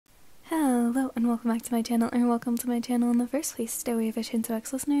and welcome back to my channel, or welcome to my channel in the first place. Stay away of a Shinsou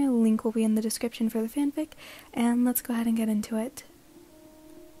ex-listener, link will be in the description for the fanfic, and let's go ahead and get into it.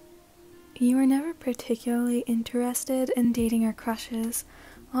 You were never particularly interested in dating or crushes,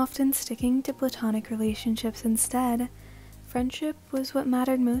 often sticking to platonic relationships instead. Friendship was what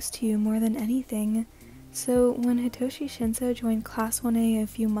mattered most to you more than anything. So when Hitoshi Shinsou joined Class 1A a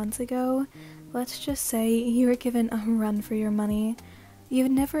few months ago, let's just say you were given a run for your money. You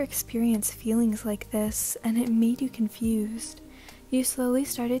had never experienced feelings like this, and it made you confused. You slowly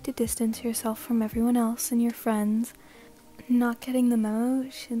started to distance yourself from everyone else and your friends. Not getting the memo,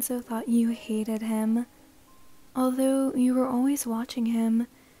 Shinsou thought you hated him. Although you were always watching him,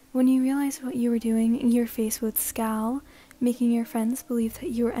 when you realized what you were doing, your face would scowl, making your friends believe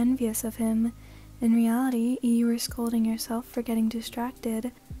that you were envious of him. In reality, you were scolding yourself for getting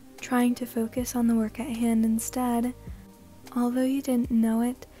distracted, trying to focus on the work at hand instead. Although you didn't know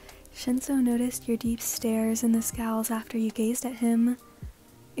it, Shinsou noticed your deep stares and the scowls after you gazed at him.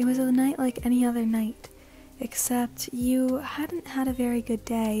 It was a night like any other night, except you hadn't had a very good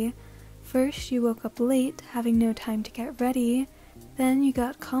day. First, you woke up late, having no time to get ready. Then you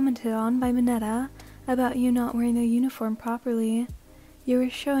got commented on by BNHA about you not wearing the uniform properly. You were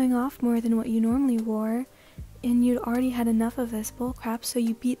showing off more than what you normally wore, and you'd already had enough of this bullcrap, so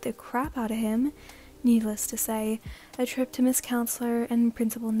you beat the crap out of him. Needless to say, a trip to Miss Counselor and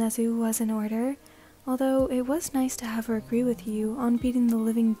Principal Nezu was in order, although it was nice to have her agree with you on beating the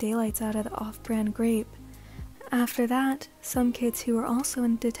living daylights out of the off-brand grape. After that, some kids who were also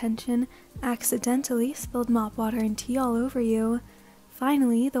in detention accidentally spilled mop water and tea all over you.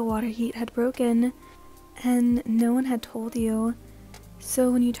 Finally, the water heat had broken, and no one had told you.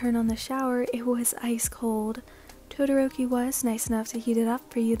 So when you turned on the shower, it was ice cold. Todoroki was nice enough to heat it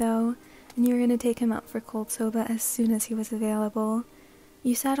up for you though, and you were going to take him out for cold soba as soon as he was available.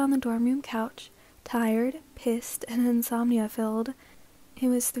 You sat on the dorm room couch, tired, pissed, and insomnia-filled. It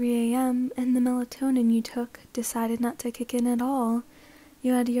was 3 a.m., and the melatonin you took decided not to kick in at all.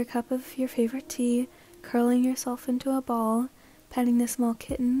 You had your cup of your favorite tea, curling yourself into a ball, petting the small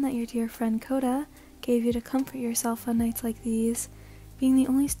kitten that your dear friend Koda gave you to comfort yourself on nights like these. Being the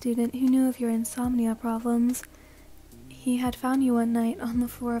only student who knew of your insomnia problems, he had found you one night on the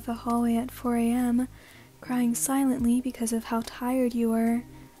floor of the hallway at 4 a.m., crying silently because of how tired you were,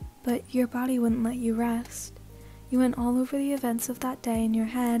 but your body wouldn't let you rest. You went all over the events of that day in your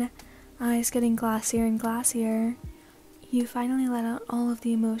head, eyes getting glassier and glassier. You finally let out all of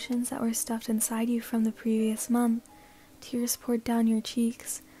the emotions that were stuffed inside you from the previous month. Tears poured down your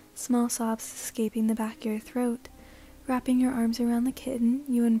cheeks, small sobs escaping the back of your throat. Wrapping your arms around the kitten,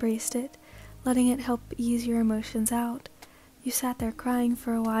 you embraced it, letting it help ease your emotions out. You sat there crying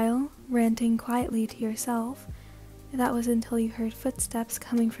for a while, ranting quietly to yourself. That was until you heard footsteps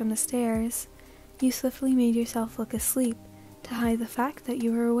coming from the stairs. You swiftly made yourself look asleep, to hide the fact that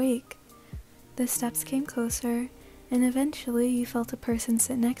you were awake. The steps came closer, and eventually you felt a person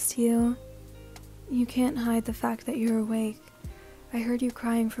sit next to you. You can't hide the fact that you're awake. I heard you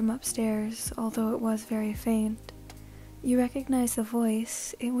crying from upstairs, although it was very faint. You recognized the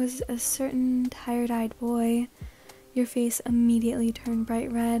voice. It was a certain tired-eyed boy. Your face immediately turned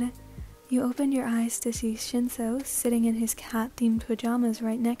bright red. You opened your eyes to see Shinsou sitting in his cat-themed pajamas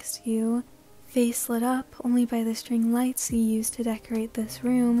right next to you, face lit up only by the string lights he used to decorate this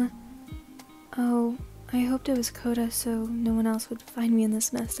room. Oh, I hoped it was Koda so no one else would find me in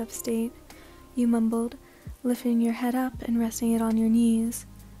this messed up state, you mumbled, lifting your head up and resting it on your knees.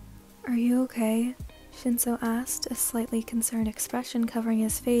 Are you okay? Shinsou asked, a slightly concerned expression covering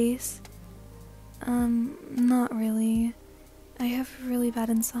his face. Not really. I have really bad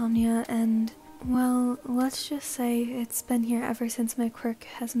insomnia and, well, let's just say it's been here ever since my quirk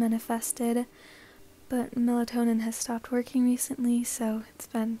has manifested, but melatonin has stopped working recently, so it's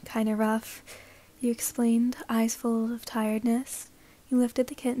been kinda rough, you explained, eyes full of tiredness. You lifted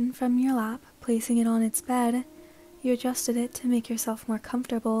the kitten from your lap, placing it on its bed. You adjusted it to make yourself more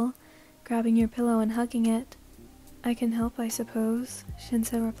comfortable, grabbing your pillow and hugging it. I can help, I suppose,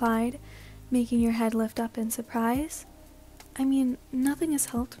 Shinsou replied, making your head lift up in surprise. I mean, nothing has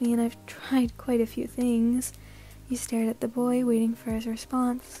helped me and I've tried quite a few things. You stared at the boy, waiting for his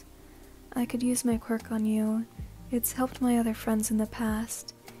response. I could use my quirk on you. It's helped my other friends in the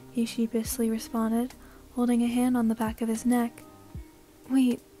past, he sheepishly responded, holding a hand on the back of his neck.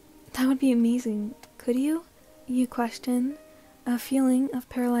 Wait, that would be amazing. Could you? You questioned, a feeling of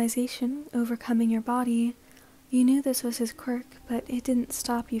paralyzation overcoming your body. You knew this was his quirk, but it didn't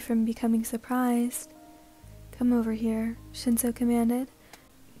stop you from becoming surprised. Come over here, Shinsou commanded.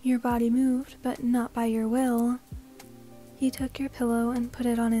 Your body moved, but not by your will. He took your pillow and put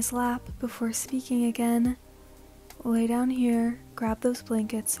it on his lap before speaking again. "Lay down here, grab those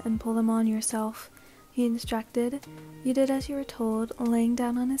blankets, and pull them on yourself," he instructed. You did as you were told, laying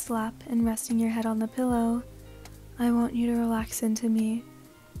down on his lap and resting your head on the pillow. "I want you to relax into me."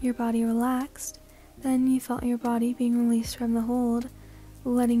 Your body relaxed. Then you felt your body being released from the hold,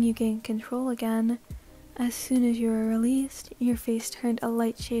 letting you gain control again. As soon as you were released, your face turned a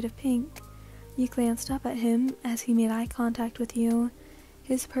light shade of pink. You glanced up at him as he made eye contact with you.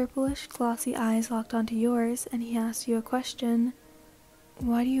 His purplish, glossy eyes locked onto yours, and he asked you a question.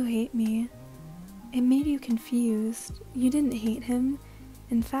 "Why do you hate me?" It made you confused. You didn't hate him.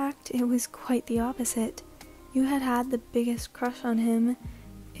 In fact, it was quite the opposite. You had had the biggest crush on him.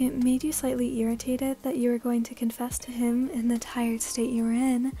 It made you slightly irritated that you were going to confess to him in the tired state you were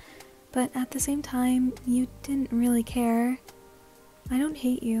in, but at the same time, you didn't really care. "I don't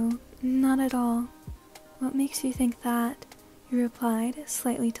hate you. Not at all." "What makes you think that?" you replied,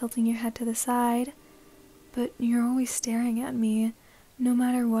 slightly tilting your head to the side. "But you're always staring at me, no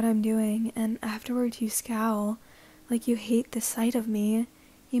matter what I'm doing, and afterwards you scowl, like you hate the sight of me,"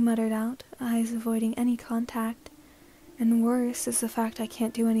 he muttered out, eyes avoiding any contact. "And worse is the fact I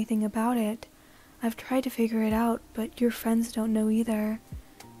can't do anything about it. I've tried to figure it out, but your friends don't know either."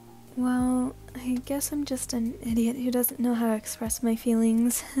 "Well, I guess I'm just an idiot who doesn't know how to express my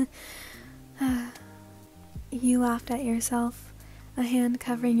feelings." You laughed at yourself, a hand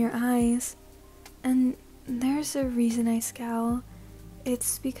covering your eyes. "And there's a reason I scowl.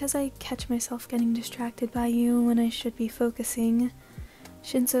 It's because I catch myself getting distracted by you when I should be focusing."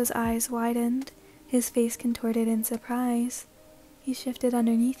 Shinsou's eyes widened, his face contorted in surprise. He shifted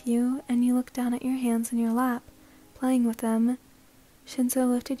underneath you, and you looked down at your hands in your lap, playing with them. Shinsou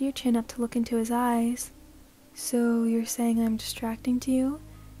lifted your chin up to look into his eyes. "So you're saying I'm distracting to you?"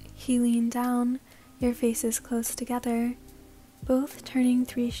 He leaned down, your faces close together, both turning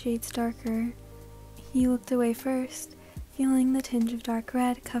 3 shades darker. He looked away first, feeling the tinge of dark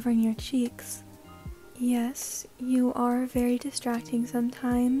red covering your cheeks. "Yes, you are very distracting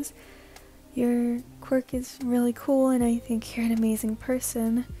sometimes. Your quirk is really cool, and I think you're an amazing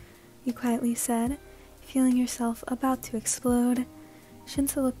person," you quietly said, feeling yourself about to explode.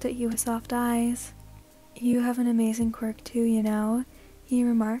 Shinsou looked at you with soft eyes. "You have an amazing quirk too, you know," he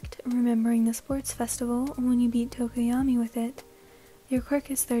remarked, remembering the sports festival when you beat Tokoyami with it. "Your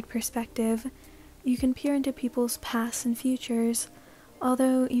quirk is third perspective. You can peer into people's pasts and futures,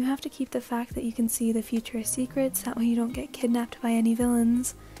 although you have to keep the fact that you can see the future as secrets, that way you don't get kidnapped by any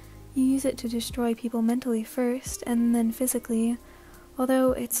villains. You use it to destroy people mentally first, and then physically.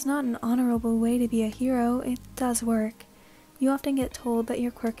 Although it's not an honorable way to be a hero, it does work. You often get told that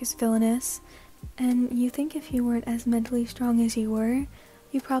your quirk is villainous, and you think if you weren't as mentally strong as you were,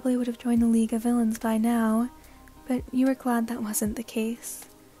 you probably would have joined the League of Villains by now, but you were glad that wasn't the case.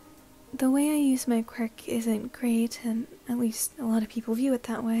 The way I use my quirk isn't great, and at least a lot of people view it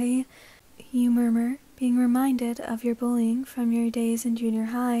that way," you murmur, being reminded of your bullying from your days in junior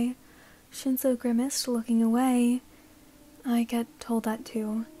high. Shinsou grimaced, looking away. "I get told that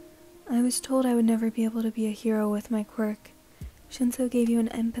too. I was told I would never be able to be a hero with my quirk." Shinsou gave you an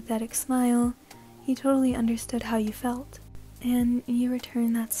empathetic smile. He totally understood how you felt, and you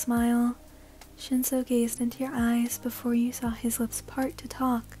returned that smile. Shinsou gazed into your eyes before you saw his lips part to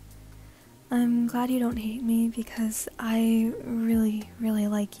talk. "I'm glad you don't hate me, because I really, really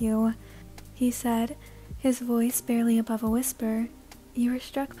like you," he said, his voice barely above a whisper. You were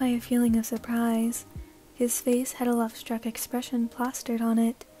struck by a feeling of surprise. His face had a love-struck expression plastered on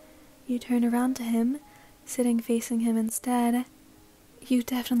it. You turned around to him, sitting facing him instead. "You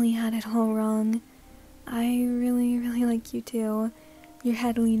definitely had it all wrong. I really, really like you too." Your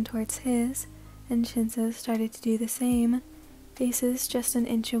head leaned towards his, and Shinsou started to do the same, faces just an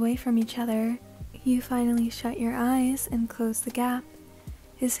inch away from each other. You finally shut your eyes and closed the gap.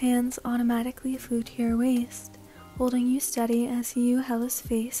 His hands automatically flew to your waist, holding you steady as you held his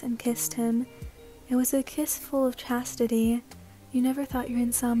face and kissed him. It was a kiss full of chastity. You never thought your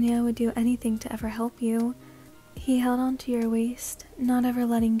insomnia would do anything to ever help you. He held onto your waist, not ever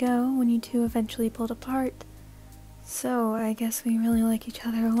letting go when you two eventually pulled apart. "So, I guess we really like each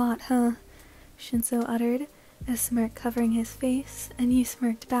other a lot, huh?" Shinsou uttered, a smirk covering his face, and you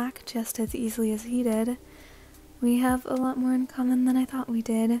smirked back just as easily as he did. "We have a lot more in common than I thought we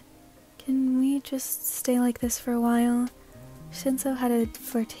did. Can we just stay like this for a while?" Shinsou had a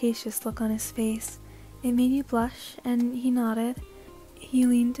flirtatious look on his face. It made you blush, and he nodded. He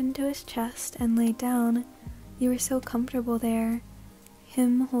leaned into his chest and laid down. You were so comfortable there,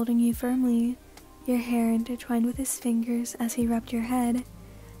 him holding you firmly, your hair intertwined with his fingers as he rubbed your head.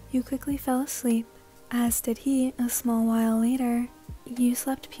 You quickly fell asleep, as did he a small while later. You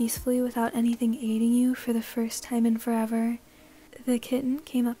slept peacefully without anything aiding you for the first time in forever. The kitten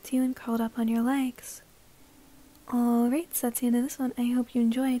came up to you and curled up on your legs. Alright, so that's the end of this one. I hope you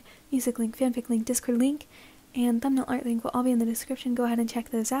enjoyed. Music link, fanfic link, Discord link, and thumbnail art link will all be in the description. Go ahead and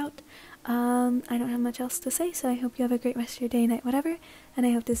check those out. I don't have much else to say, so I hope you have a great rest of your day, night, whatever, and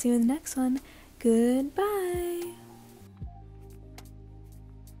I hope to see you in the next one. Goodbye!